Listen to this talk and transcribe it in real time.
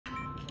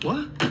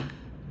What?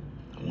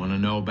 I want to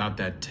know about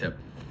that tip.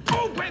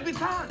 Oh, baby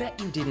time! Bet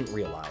you didn't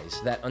realize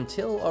that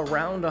until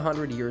around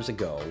 100 years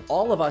ago,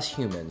 all of us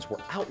humans were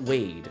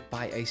outweighed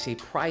by a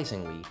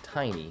surprisingly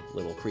tiny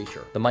little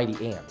creature, the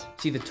mighty ant.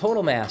 See, the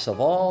total mass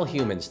of all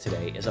humans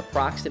today is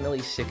approximately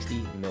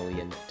 60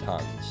 million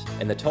tons.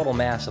 And the total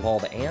mass of all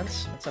the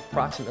ants, that's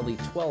approximately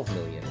 12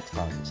 million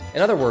tons.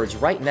 In other words,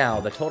 right now,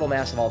 the total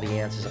mass of all the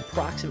ants is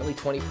approximately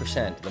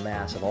 20% the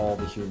mass of all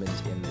the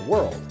humans in the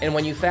world. And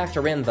when you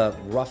factor in the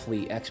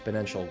roughly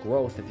exponential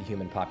growth that the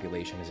human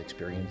population has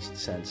experienced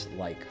since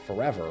like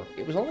forever,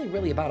 it was only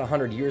really about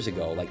 100 years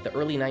ago, like the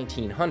early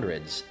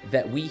 1900s,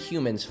 that we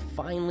humans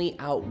finally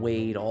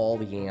outweighed all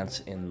the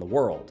ants in the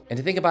world. And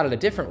to think about it a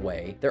different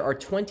way, there are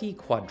 20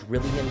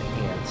 quadrillion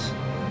ants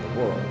in the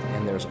world,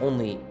 and there's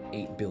only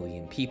 8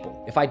 billion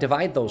people. If I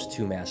divide those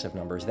two massive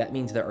numbers, that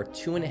means there are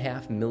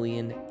 2.5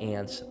 million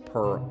ants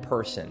per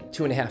person.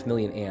 2.5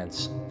 million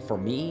ants for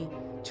me,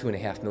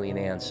 2.5 million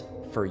ants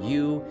for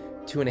you,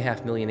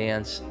 2.5 million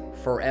ants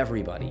for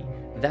everybody.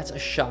 That's a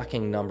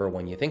shocking number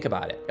when you think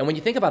about it. And when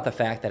you think about the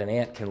fact that an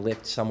ant can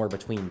lift somewhere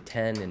between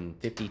 10 and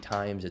 50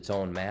 times its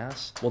own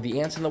mass, well, the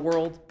ants in the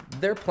world,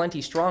 they're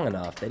plenty strong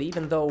enough that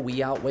even though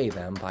we outweigh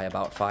them by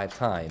about 5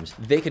 times,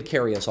 they could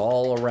carry us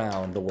all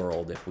around the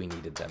world if we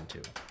needed them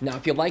to. Now,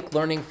 if you like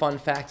learning fun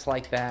facts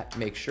like that,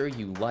 make sure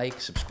you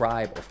like,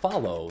 subscribe, or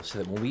follow so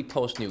that when we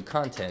post new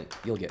content,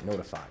 you'll get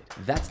notified.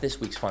 That's this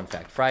week's Fun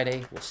Fact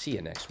Friday. We'll see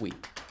you next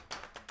week.